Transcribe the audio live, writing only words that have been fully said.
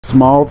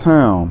Small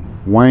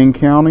town, Wayne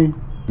County,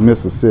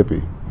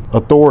 Mississippi.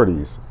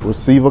 Authorities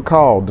receive a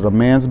call that a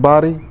man's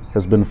body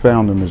has been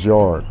found in his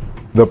yard.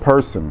 The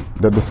person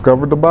that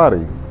discovered the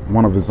body,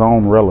 one of his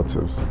own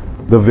relatives.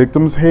 The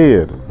victim's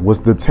head was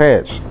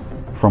detached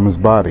from his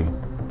body.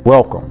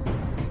 Welcome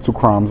to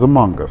Crimes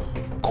Among Us.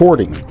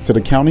 According to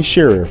the county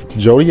sheriff,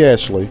 Jody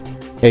Ashley,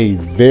 a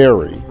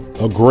very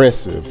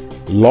aggressive,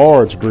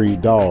 large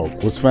breed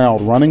dog was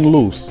found running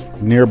loose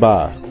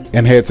nearby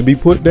and had to be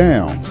put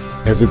down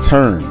as it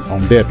turned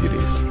on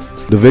deputies.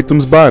 The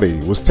victim's body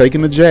was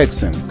taken to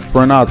Jackson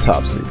for an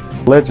autopsy.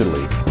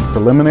 Allegedly,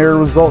 preliminary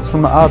results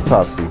from the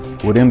autopsy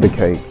would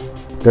indicate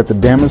that the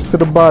damage to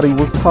the body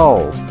was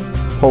caused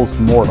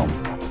post-mortem,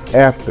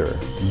 after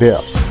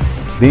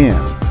death. Then,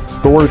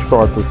 stories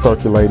start to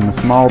circulate in the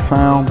small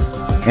town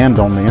and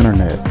on the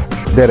internet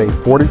that a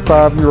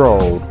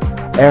 45-year-old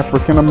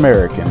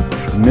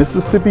African-American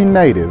Mississippi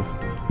native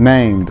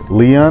named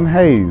Leon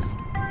Hayes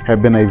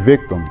had been a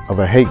victim of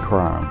a hate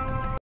crime.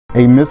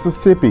 A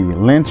Mississippi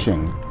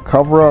lynching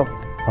cover-up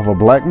of a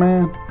black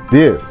man?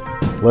 This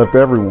left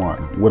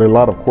everyone with a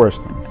lot of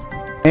questions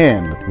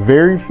and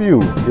very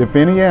few, if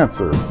any,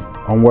 answers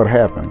on what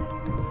happened.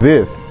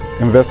 This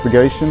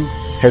investigation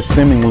has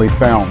seemingly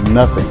found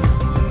nothing.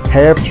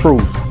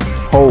 Half-truths,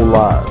 whole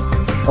lies,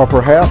 or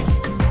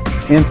perhaps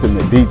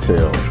intimate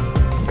details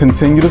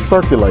continue to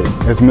circulate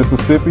as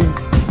Mississippi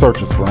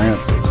searches for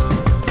answers.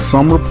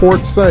 Some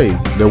reports say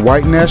that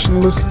white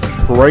nationalists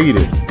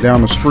paraded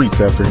down the streets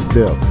after his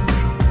death.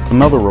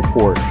 Another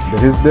report that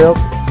his death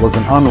was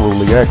an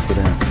unruly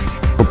accident.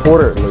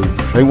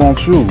 Reportedly, they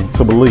want you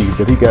to believe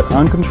that he got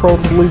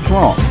uncontrollably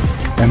drunk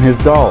and his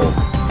dog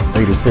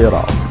ate his head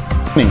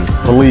off. Many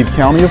believe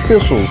county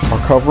officials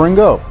are covering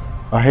up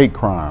a hate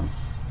crime.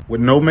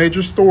 With no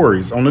major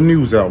stories on the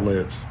news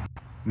outlets,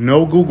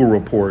 no Google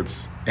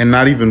reports, and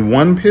not even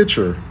one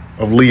picture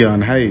of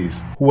Leon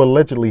Hayes, who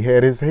allegedly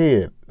had his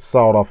head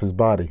sawed off his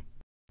body.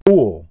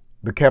 Full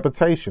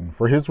decapitation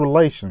for his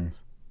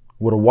relations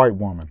with a white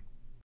woman.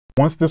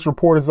 Once this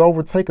report is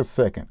over, take a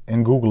second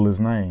and Google his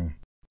name.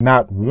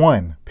 Not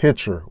one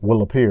picture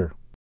will appear.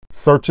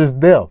 Search his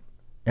death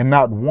and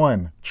not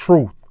one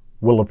truth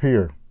will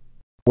appear.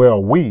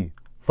 Well, we,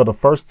 for the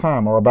first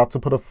time, are about to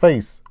put a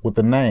face with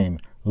the name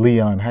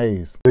Leon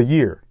Hayes. The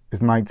year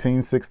is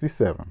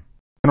 1967.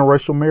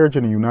 Interracial marriage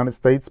in the United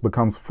States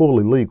becomes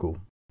fully legal,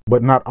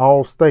 but not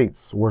all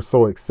states were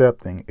so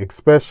accepting,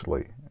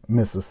 especially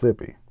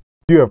Mississippi.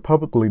 If you have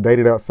publicly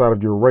dated outside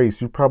of your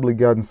race, you've probably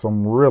gotten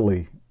some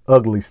really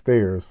ugly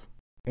stares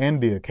and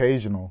the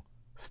occasional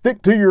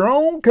stick to your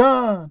own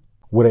kind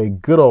with a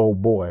good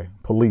old boy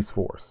police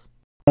force.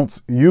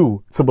 Wants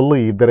you to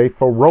believe that a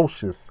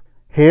ferocious,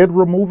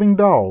 head-removing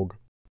dog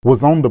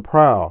was on the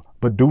prowl,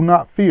 but do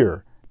not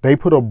fear, they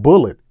put a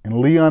bullet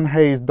in Leon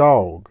Hayes'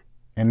 dog,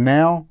 and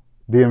now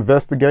the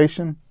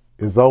investigation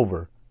is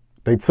over.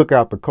 They took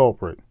out the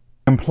culprit,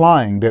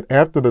 implying that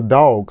after the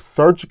dog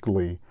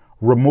surgically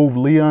removed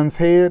Leon's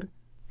head,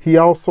 he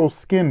also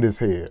skinned his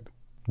head.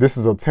 This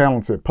is a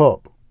talented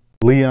pup.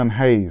 Leon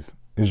Hayes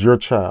is your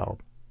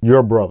child,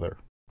 your brother,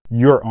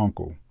 your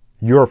uncle,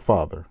 your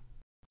father.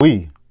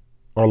 We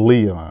are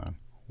Leon.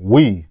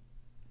 We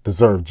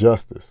deserve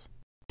justice.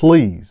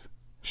 Please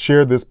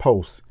share this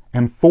post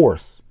and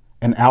force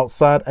an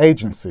outside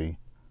agency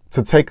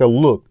to take a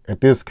look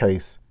at this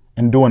case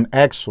and do an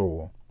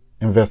actual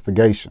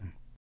investigation.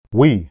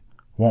 We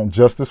want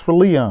justice for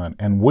Leon,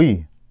 and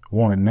we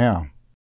want it now.